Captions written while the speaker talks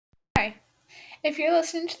Hi. If you're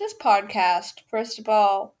listening to this podcast, first of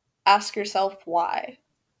all, ask yourself why.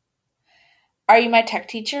 Are you my tech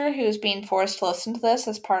teacher who is being forced to listen to this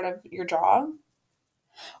as part of your job?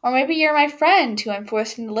 Or maybe you're my friend who I'm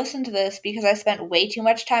forcing to listen to this because I spent way too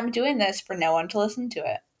much time doing this for no one to listen to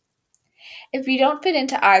it. If you don't fit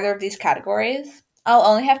into either of these categories, I'll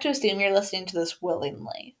only have to assume you're listening to this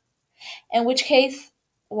willingly. In which case,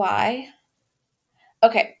 why?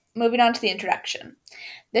 Okay, moving on to the introduction.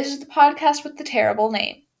 This is the podcast with the terrible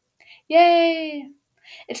name. Yay!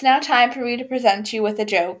 It's now time for me to present you with a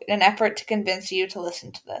joke in an effort to convince you to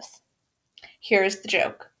listen to this. Here's the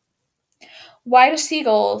joke. Why do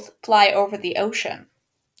seagulls fly over the ocean?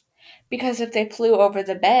 Because if they flew over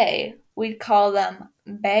the bay, we'd call them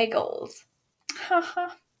bagels.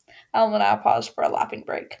 Haha. I'll now pause for a laughing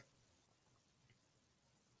break.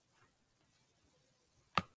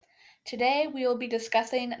 Today we will be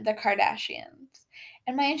discussing the Kardashians.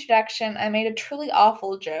 In my introduction, I made a truly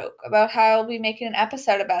awful joke about how I'll be making an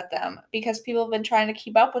episode about them because people have been trying to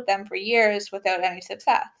keep up with them for years without any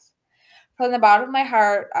success. From the bottom of my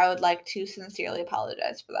heart, I would like to sincerely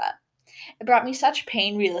apologize for that. It brought me such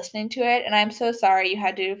pain re-listening to it, and I'm so sorry you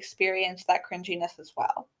had to experience that cringiness as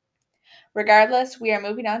well. Regardless, we are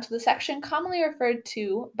moving on to the section commonly referred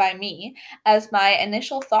to by me as my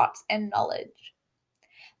initial thoughts and knowledge.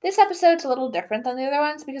 This episode's a little different than the other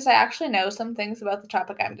ones because I actually know some things about the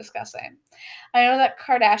topic I'm discussing. I know that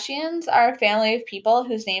Kardashians are a family of people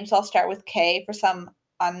whose names all start with K for some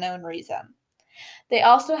unknown reason. They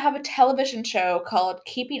also have a television show called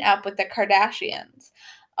Keeping Up with the Kardashians,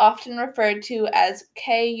 often referred to as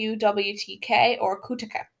KUWTK or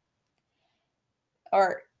Kutika.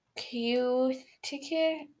 Or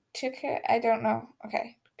Kutika? I don't know.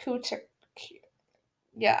 Okay. Kutika.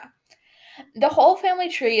 Yeah. The whole family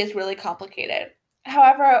tree is really complicated.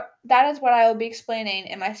 However, that is what I will be explaining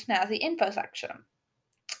in my snazzy info section.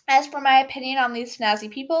 As for my opinion on these snazzy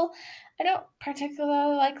people, I don't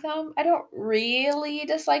particularly like them. I don't really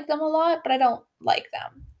dislike them a lot, but I don't like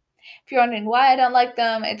them. If you're wondering why I don't like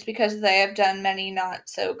them, it's because they have done many not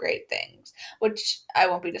so great things, which I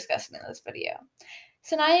won't be discussing in this video.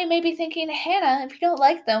 So now you may be thinking, Hannah, if you don't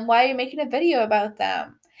like them, why are you making a video about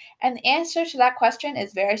them? And the answer to that question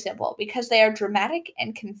is very simple, because they are dramatic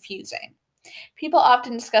and confusing. People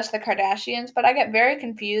often discuss the Kardashians, but I get very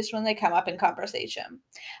confused when they come up in conversation.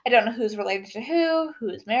 I don't know who's related to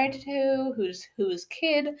who's married to who's whose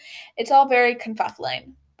kid. It's all very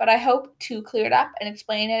confuzzling, but I hope to clear it up and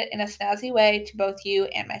explain it in a snazzy way to both you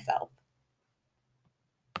and myself.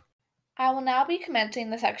 I will now be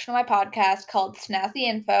commencing the section of my podcast called Snazzy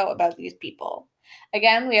Info about these people.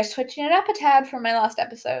 Again, we are switching it up a tad from my last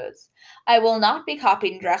episodes. I will not be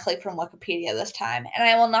copying directly from Wikipedia this time, and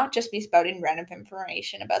I will not just be spouting random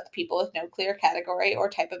information about the people with no clear category or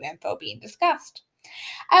type of info being discussed.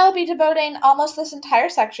 I will be devoting almost this entire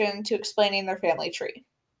section to explaining their family tree.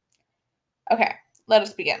 Okay, let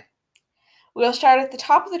us begin. We will start at the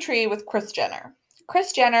top of the tree with Kris Jenner.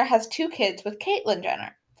 Kris Jenner has 2 kids with Caitlyn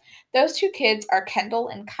Jenner. Those 2 kids are Kendall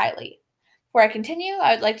and Kylie. Before I continue,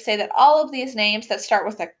 I would like to say that all of these names that start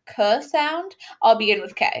with a K sound all begin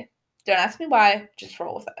with K. Don't ask me why, just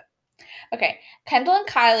roll with it. Okay, Kendall and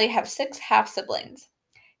Kylie have 6 half-siblings.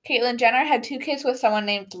 Caitlyn Jenner had 2 kids with someone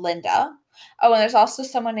named Linda. Oh, and there's also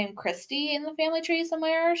someone named Christy in the family tree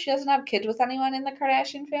somewhere. She doesn't have kids with anyone in the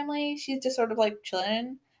Kardashian family. She's just sort of like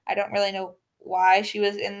chilling. I don't really know why she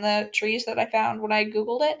was in the trees that I found when I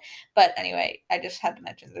Googled it. But anyway, I just had to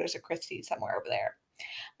mention there's a Christy somewhere over there.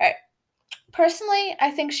 All right. Personally,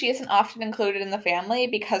 I think she isn't often included in the family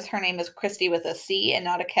because her name is Christy with a C and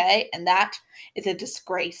not a K, and that is a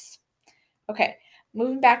disgrace. Okay,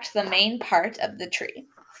 moving back to the main part of the tree.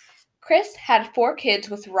 Kris had 4 kids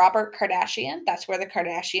with Robert Kardashian. That's where the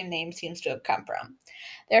Kardashian name seems to have come from.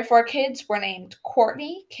 Their 4 kids were named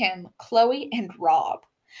Kourtney, Kim, Khloe, and Rob.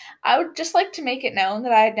 I would just like to make it known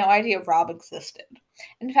that I had no idea Rob existed.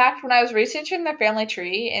 In fact, when I was researching their family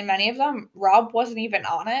tree, in many of them, Rob wasn't even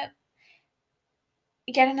on it.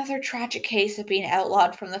 Yet another tragic case of being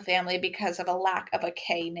outlawed from the family because of a lack of a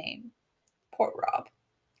K name. Poor Rob.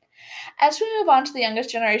 As we move on to the youngest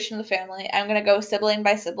generation of the family, I'm going to go sibling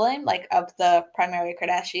by sibling, like of the primary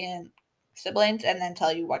Kardashian siblings, and then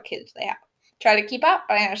tell you what kids they have. Try to keep up,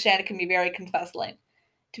 but I understand it can be very confuzzling.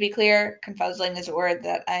 To be clear, confuzzling is a word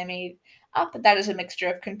that I made up, but that is a mixture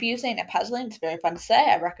of confusing and puzzling. It's very fun to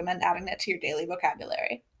say. I recommend adding it to your daily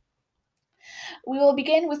vocabulary. We will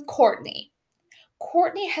begin with Kourtney.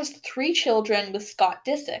 Kourtney has 3 children with Scott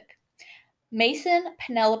Disick: Mason,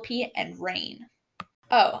 Penelope, and Rain.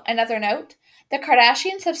 Oh, another note, The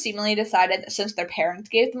Kardashians have seemingly decided that since their parents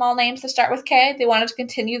gave them all names to start with K, they wanted to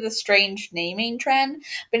continue the strange naming trend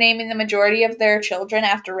by naming the majority of their children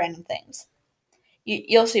after random things.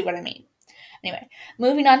 You'll see what I mean. Anyway,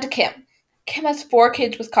 moving on to Kim. Kim has 4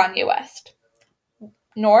 kids with Kanye West.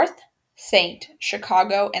 North, Saint,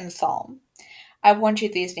 Chicago, and Psalm. I wondered you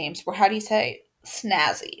these names were, how do you say,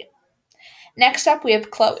 snazzy. Next up, we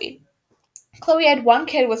have Chloe. Chloe had 1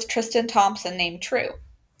 kid with Tristan Thompson named True.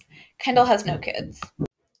 Kendall has no kids.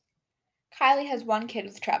 Kylie has 1 kid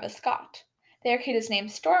with Travis Scott. Their kid is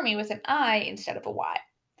named Stormy with an I instead of a Y.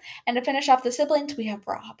 And to finish off the siblings, we have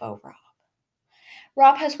Rob. Oh, Rob.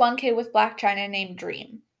 Rob has 1 kid with Blac Chyna named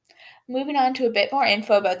Dream. Moving on to a bit more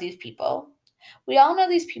info about these people. We all know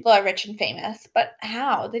these people are rich and famous, but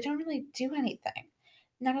how? They don't really do anything.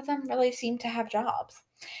 None of them really seem to have jobs.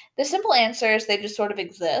 The simple answer is they just sort of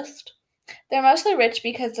exist. They're mostly rich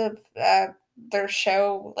because of their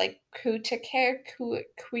show, like Coup to Care,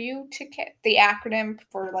 the acronym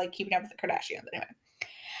for like Keeping Up with the Kardashians. Anyway,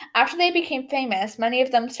 after they became famous, many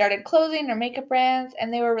of them started clothing or makeup brands,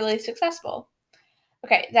 and they were really successful.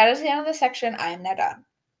 Okay, that is the end of the section. I am now done.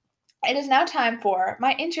 It is now time for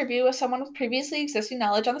my interview with someone with previously existing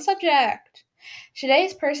knowledge on the subject.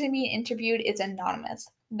 Today's person being interviewed is anonymous.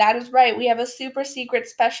 That is right, we have a super secret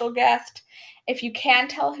special guest. If you can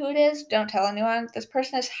tell who it is, don't tell anyone. This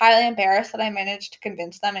person is highly embarrassed that I managed to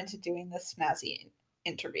convince them into doing this snazzy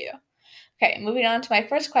interview. Okay, moving on to my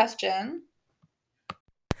first question.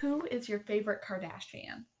 Who is your favorite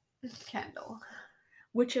Kardashian? Kendall.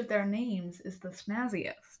 Which of their names is the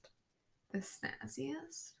snazziest? The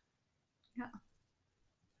snazziest? Yeah.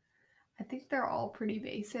 I think they're all pretty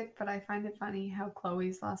basic, but I find it funny how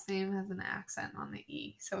Chloe's last name has an accent on the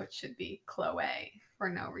E, so it should be Chloe for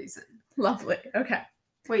no reason. Lovely. Okay.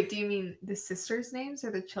 Wait, do you mean the sisters' names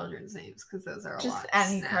or the children's names? Because those are a just lot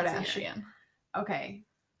any snazzier. Kardashian. Okay.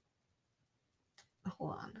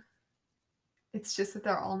 Hold on. It's just that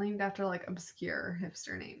they're all named after like obscure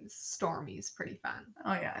hipster names. Stormy's pretty fun.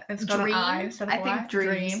 Oh yeah, it's Dream. got an I instead of I think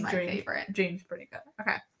Dream's my Dream. favorite. Dream's pretty good.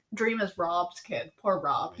 Okay. Dream is Rob's kid. Poor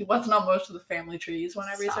Rob. He wasn't on most of the family trees when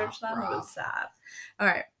I researched them. Rob. It was sad. All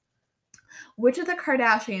right. Which of the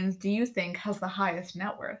Kardashians do you think has the highest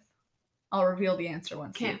net worth? I'll reveal the answer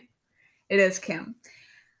once. Kim. It is Kim.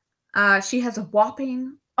 She has a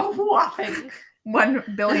whopping $1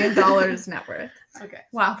 billion net worth. Okay.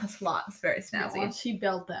 Wow, that's a lot. It's very snazzy. Well, she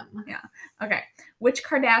built them. Yeah. Okay. Which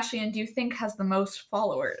Kardashian do you think has the most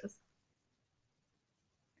followers?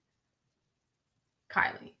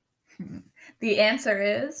 Kylie. The answer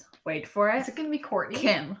is, wait for it. Is it going to be Kourtney?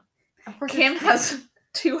 Kim. Of course Kim has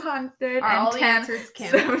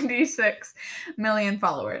 276 million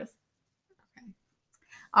followers. Okay.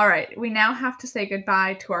 All right. We now have to say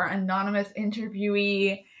goodbye to our anonymous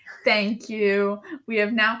interviewee. Thank you. We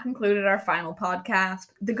have now concluded our final podcast.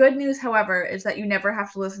 The good news, however, is that you never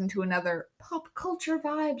have to listen to another Pop Culture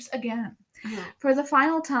Vibes again. Mm-hmm. For the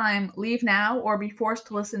final time, leave now or be forced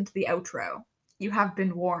to listen to the outro. You have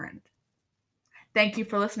been warned. Thank you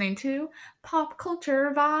for listening to Pop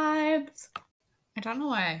Culture Vibes. I don't know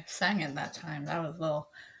why I sang it that time. That was a little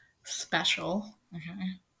special.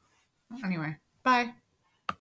 Okay. Anyway, bye.